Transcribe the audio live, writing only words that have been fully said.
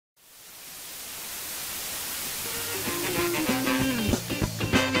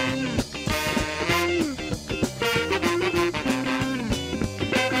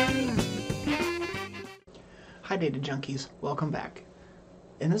Data Junkies, welcome back.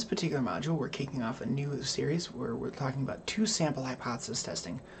 In this particular module, we're kicking off a new series where we're talking about two-sample hypothesis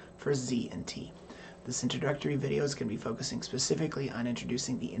testing for Z and T. This introductory video is going to be focusing specifically on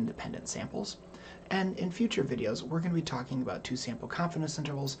introducing the independent samples, and in future videos, we're going to be talking about two-sample confidence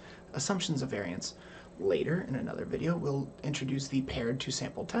intervals, assumptions of variance. Later, in another video, we'll introduce the paired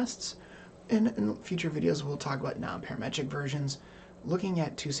two-sample tests. In future videos, we'll talk about non-parametric versions, looking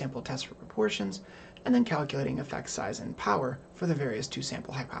at two-sample tests for proportions, and then calculating effect size and power for the various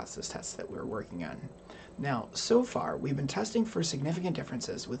two-sample hypothesis tests that we're working on. Now, so far, we've been testing for significant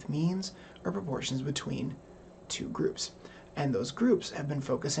differences with means or proportions between two groups. And those groups have been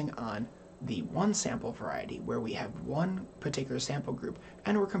focusing on the one-sample variety, where we have one particular sample group,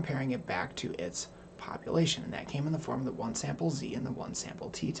 and we're comparing it back to its population. And that came in the form of the one-sample Z and the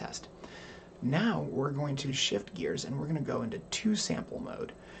one-sample T test. Now we're going to shift gears and we're going to go into two-sample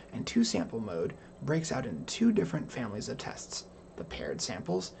mode. And two-sample mode breaks out into two different families of tests, the paired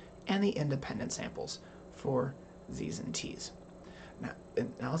samples and the independent samples for Z's and T's.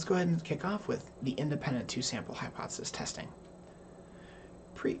 Now let's go ahead and kick off with the independent two-sample hypothesis testing.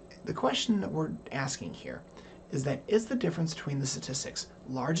 The question that we're asking here is the difference between the statistics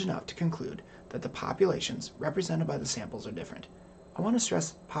large enough to conclude that the populations represented by the samples are different? I want to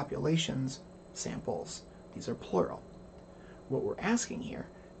stress populations, samples. These are plural. What we're asking here,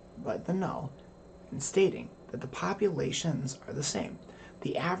 but the null, in stating that the populations are the same.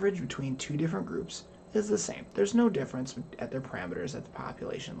 The average between two different groups is the same. There's no difference at their parameters at the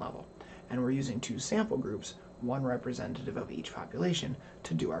population level. And we're using two sample groups, one representative of each population,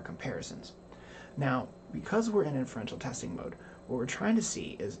 to do our comparisons. Now, because we're in inferential testing mode, what we're trying to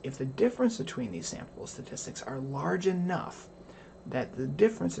see is if the difference between these sample statistics are large enough that the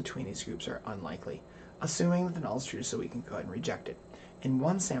difference between these groups are unlikely, assuming that the null is true so we can go ahead and reject it. In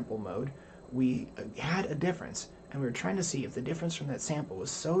one sample mode, we had a difference, and we were trying to see if the difference from that sample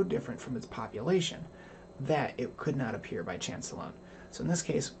was so different from its population that it could not appear by chance alone. So in this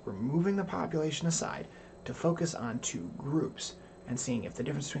case, we're moving the population aside to focus on two groups and seeing if the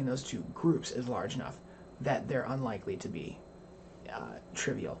difference between those two groups is large enough that they're unlikely to be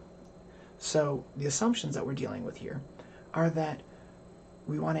trivial. So the assumptions that we're dealing with here are that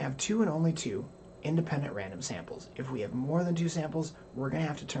we want to have two and only two independent random samples. If we have more than two samples, we're going to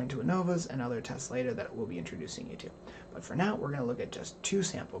have to turn to ANOVAs and other tests later that we'll be introducing you to. But for now, we're going to look at just two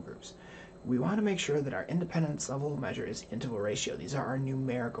sample groups. We want to make sure that our independence level measure is interval ratio. These are our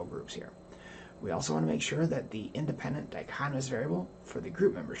numerical groups here. We also want to make sure that the independent dichotomous variable for the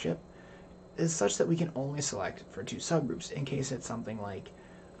group membership is such that we can only select for two subgroups in case it's something like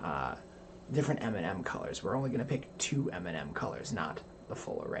different M&M colors. We're only going to pick two M&M colors, not the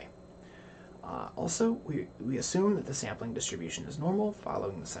full array. Also, we assume that the sampling distribution is normal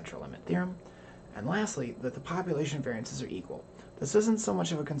following the central limit theorem. And lastly, that the population variances are equal. This isn't so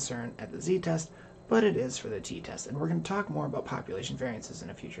much of a concern at the z-test, but it is for the t-test, and we're going to talk more about population variances in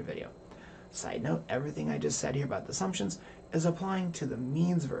a future video. Side note, everything I just said here about the assumptions is applying to the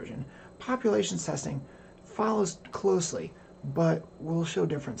means version. Populations testing follows closely, but we'll show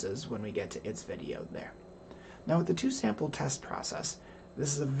differences when we get to its video there. Now with the two-sample test process,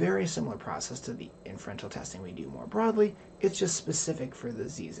 this is a very similar process to the inferential testing we do more broadly. It's just specific for the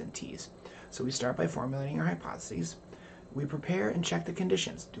Z's and T's. So we start by formulating our hypotheses. We prepare and check the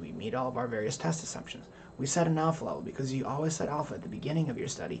conditions. Do we meet all of our various test assumptions? We set an alpha level because you always set alpha at the beginning of your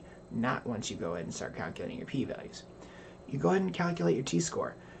study, not once you go ahead and start calculating your p-values. You go ahead and calculate your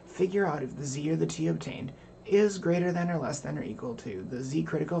t-score. Figure out if the z or the t obtained is greater than or less than or equal to the z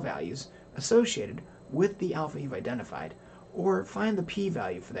critical values associated with the alpha you've identified, or find the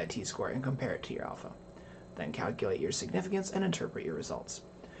p-value for that t-score and compare it to your alpha. Then calculate your significance and interpret your results.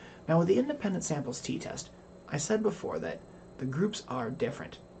 Now with the independent samples t-test, I said before that the groups are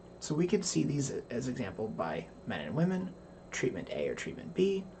different. So we could see these as example by men and women, treatment A or treatment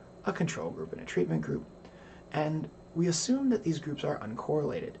B, a control group and a treatment group. And we assume that these groups are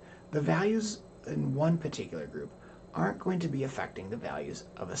uncorrelated. The values in one particular group aren't going to be affecting the values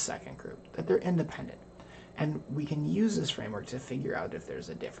of a second group, that they're independent. And we can use this framework to figure out if there's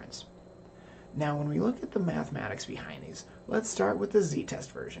a difference. Now, when we look at the mathematics behind these, let's start with the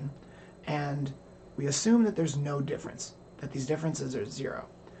z-test version. And we assume that there's no difference, that these differences are zero.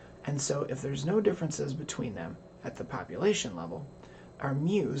 And so if there's no differences between them at the population level, our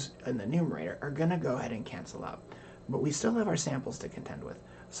mu's in the numerator are going to go ahead and cancel out. But we still have our samples to contend with.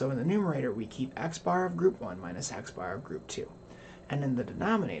 So in the numerator, we keep x bar of group 1 minus x bar of group 2. And in the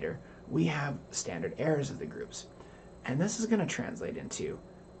denominator, we have standard errors of the groups. And this is going to translate into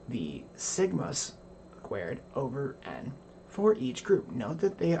the sigma squared over n for each group. Note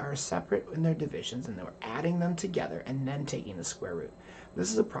that they are separate in their divisions and that we're adding them together and then taking the square root. This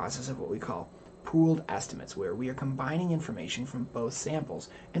is a process of what we call pooled estimates, where we are combining information from both samples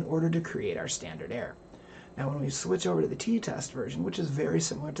in order to create our standard error. Now when we switch over to the t-test version, which is very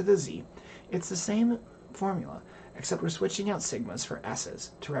similar to the z, it's the same formula, except we're switching out sigmas for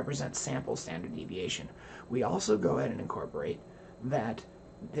s's to represent sample standard deviation. We also go ahead and incorporate that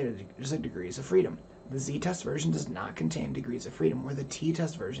there's degrees of freedom. The z-test version does not contain degrees of freedom, where the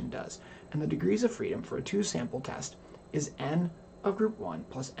t-test version does. And the degrees of freedom for a two-sample test is n of group 1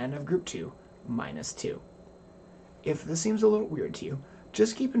 plus n of group 2 minus 2. If this seems a little weird to you,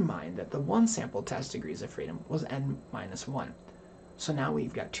 just keep in mind that the one sample test degrees of freedom was n minus 1. So now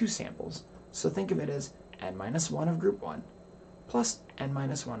we've got two samples, so think of it as n minus 1 of group 1 plus n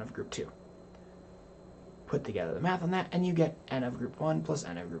minus 1 of group 2. Put together the math on that, and you get n of group 1 plus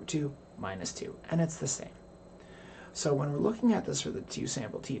n of group 2 minus 2, and it's the same. So when we're looking at this for the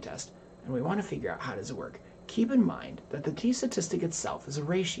two-sample t-test, and we want to figure out how does it work, keep in mind that the t-statistic itself is a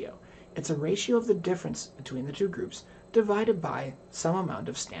ratio. It's a ratio of the difference between the two groups divided by some amount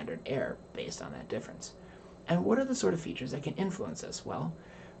of standard error based on that difference. And what are the sort of features that can influence this? Well,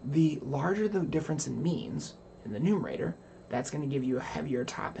 the larger the difference in means in the numerator, that's going to give you a heavier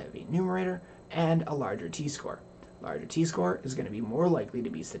top-heavy numerator and a larger t-score. Larger t-score is going to be more likely to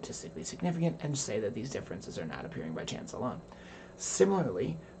be statistically significant and say that these differences are not appearing by chance alone.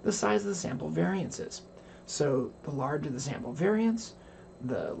 Similarly, the size of the sample variance is. So the larger the sample variance,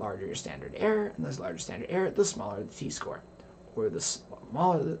 the larger your standard error, and the larger standard error, the smaller the t-score. Or the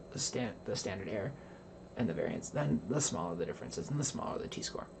smaller the standard error and the variance, then the smaller the differences and the smaller the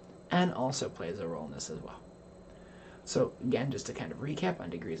t-score. N also plays a role in this as well. So again, just to kind of recap on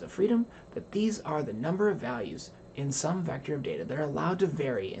degrees of freedom, that these are the number of values in some vector of data that are allowed to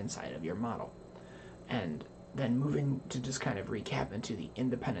vary inside of your model. And then moving to just kind of recap into the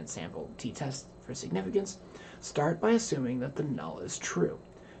independent sample t-test for significance, start by assuming that the null is true.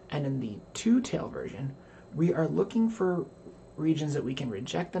 And in the two-tail version, we are looking for regions that we can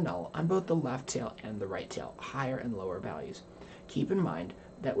reject the null on both the left tail and the right tail, higher and lower values. Keep in mind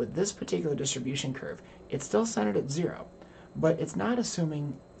that with this particular distribution curve, it's still centered at 0, but it's not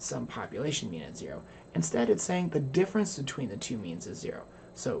assuming some population mean at 0. Instead, it's saying the difference between the two means is 0.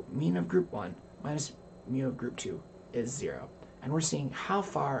 So mean of group 1 minus mu of group 2 is 0. And we're seeing how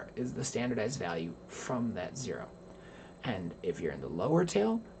far is the standardized value from that 0. And if you're in the lower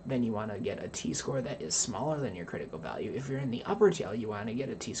tail, then you want to get a t-score that is smaller than your critical value. If you're in the upper tail, you want to get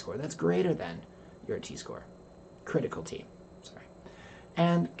a t-score that's greater than your t-score. Critical t, sorry.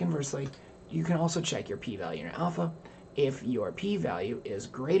 And conversely, you can also check your p-value and your alpha. If your p-value is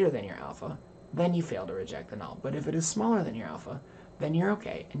greater than your alpha, then you fail to reject the null. But if it is smaller than your alpha, then you're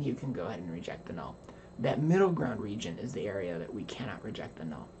okay, and you can go ahead and reject the null. That middle ground region is the area that we cannot reject the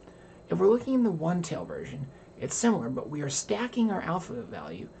null. If we're looking in the one-tail version, it's similar, but we are stacking our alpha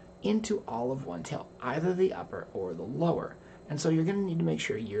value into all of one tail, either the upper or the lower. And so you're going to need to make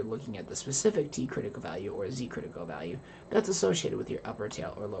sure you're looking at the specific t critical value or z critical value that's associated with your upper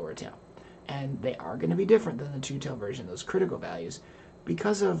tail or lower tail. And they are going to be different than the two-tail version, those critical values,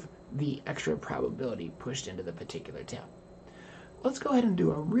 because of the extra probability pushed into the particular tail. Let's go ahead and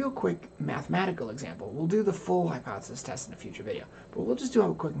do a real quick mathematical example. We'll do the full hypothesis test in a future video, but we'll just do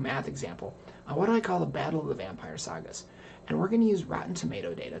a quick math example on what I call the Battle of the Vampire Sagas. And we're going to use Rotten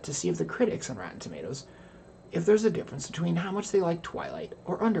Tomato data to see if the critics on Rotten Tomatoes, if there's a difference between how much they like Twilight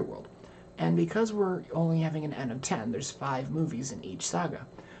or Underworld. And because we're only having an n of 10, there's 5 movies in each saga,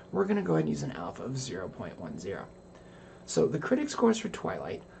 we're going to go ahead and use an alpha of 0.10. So the critic scores for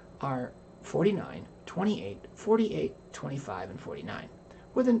Twilight are 49, 28, 48, 25, and 49,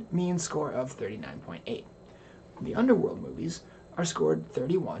 with a mean score of 39.8. The Underworld movies are scored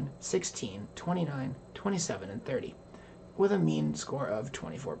 31, 16, 29, 27, and 30, with a mean score of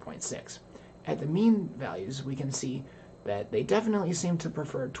 24.6. At the mean values, we can see that they definitely seem to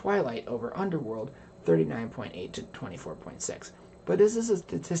prefer Twilight over Underworld, 39.8 to 24.6. But this is a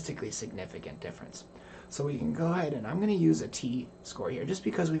statistically significant difference. So we can go ahead, and I'm going to use a t-score here just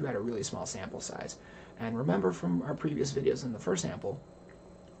because we've got a really small sample size. And remember from our previous videos in the first sample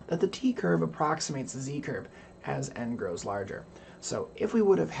that the t-curve approximates the z-curve as n grows larger. So if we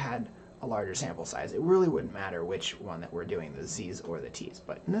would have had a larger sample size, it really wouldn't matter which one that we're doing, the z's or the t's.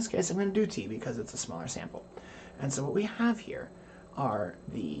 But in this case, I'm going to do t because it's a smaller sample. And so what we have here are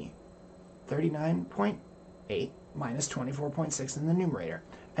the 39.8 minus 24.6 in the numerator.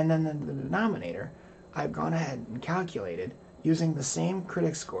 And then in the denominator, I've gone ahead and calculated, using the same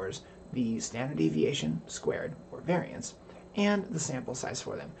critic scores, the standard deviation squared, or variance, and the sample size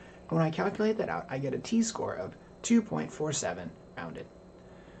for them. And when I calculate that out, I get a t-score of 2.47 rounded.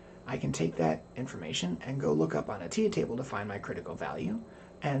 I can take that information and go look up on a t-table to find my critical value.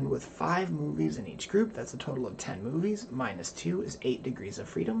 And with 5 movies in each group, that's a total of 10 movies, minus 2 is 8 degrees of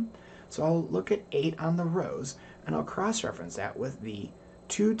freedom. So I'll look at 8 on the rows, and I'll cross-reference that with the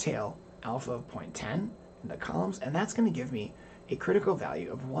 2-tail alpha of 0.10 in the columns, and that's going to give me a critical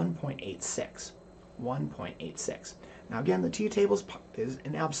value of 1.86. 1.86. Now again, the t-table is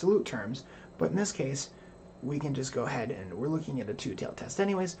in absolute terms, but in this case, we can just go ahead and we're looking at a 2-tailed test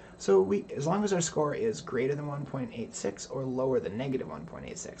anyways, so as long as our score is greater than 1.86 or lower than negative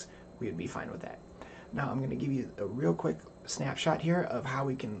 1.86, we would be fine with that. Now I'm going to give you a real quick snapshot here of how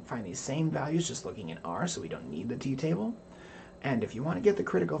we can find these same values just looking at R, so we don't need the t-table. And if you want to get the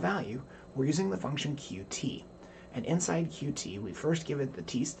critical value, we're using the function qt. And inside qt, we first give it the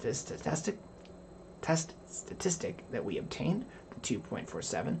test statistic that we obtained, the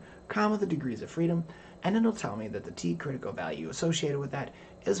 2.47, comma the degrees of freedom, and it'll tell me that the t critical value associated with that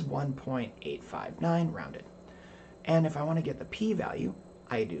is 1.859 rounded. And if I want to get the p-value,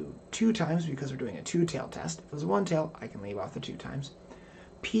 I do 2 times because we're doing a 2-tail test. If it was a 1-tail, I can leave off the 2 times.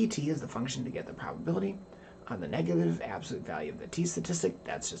 pt is the function to get the probability. On the negative absolute value of the t statistic,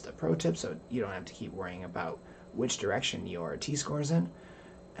 that's just a pro tip, so you don't have to keep worrying about which direction your t-score is in.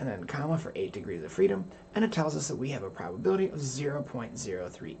 And then comma for 8 degrees of freedom, and it tells us that we have a probability of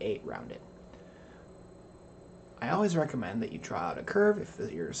 0.038 rounded. I always recommend that you draw out a curve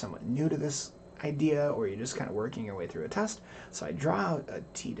if you're somewhat new to this idea or you're just kind of working your way through a test. So I draw out a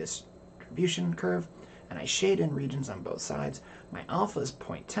t-distribution curve, and I shade in regions on both sides. My alpha is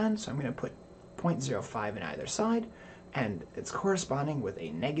 0.10, so I'm going to put 0.05 in either side, and it's corresponding with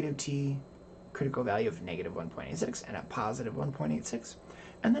a negative t critical value of negative 1.86 and a positive 1.86.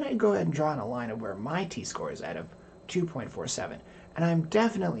 And then I'd go ahead and draw on a line of where my t-score is at of 2.47. And I'm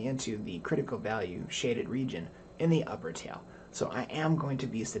definitely into the critical value shaded region in the upper tail. So I am going to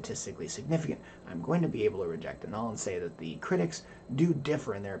be statistically significant. I'm going to be able to reject a null and say that the critics do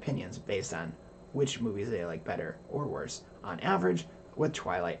differ in their opinions based on which movies they like better or worse on average with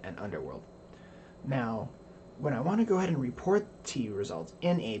Twilight and Underworld. Now, when I want to go ahead and report t results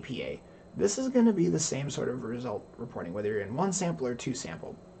in APA, this is going to be the same sort of result reporting, whether you're in 1 sample or 2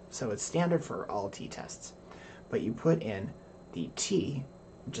 sample. So it's standard for all t-tests. But you put in the t,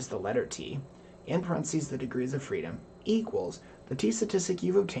 just the letter t, in parentheses the degrees of freedom, equals the t-statistic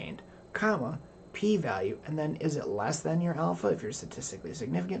you've obtained, comma, p-value, and then is it less than your alpha if you're statistically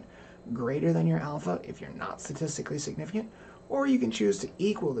significant, greater than your alpha if you're not statistically significant, or you can choose to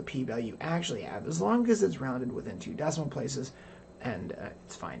equal the p-value you actually have as long as it's rounded within 2 decimal places, and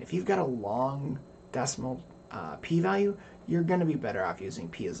it's fine. If you've got a long decimal p-value, you're going to be better off using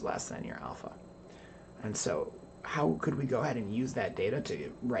p is less than your alpha. And so how could we go ahead and use that data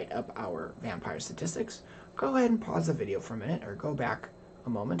to write up our vampire statistics? Go ahead and pause the video for a minute or go back a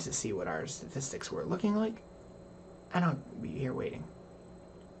moment to see what our statistics were looking like, and I'll be here waiting.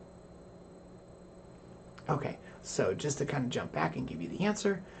 Okay, so just to kind of jump back and give you the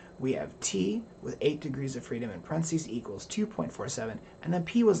answer, we have t with 8 degrees of freedom in parentheses equals 2.47, and then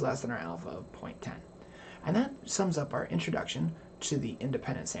p was less than our alpha of 0.10. And that sums up our introduction to the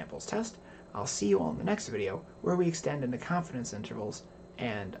independent samples test. I'll see you all in the next video where we extend into confidence intervals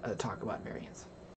and talk about variance.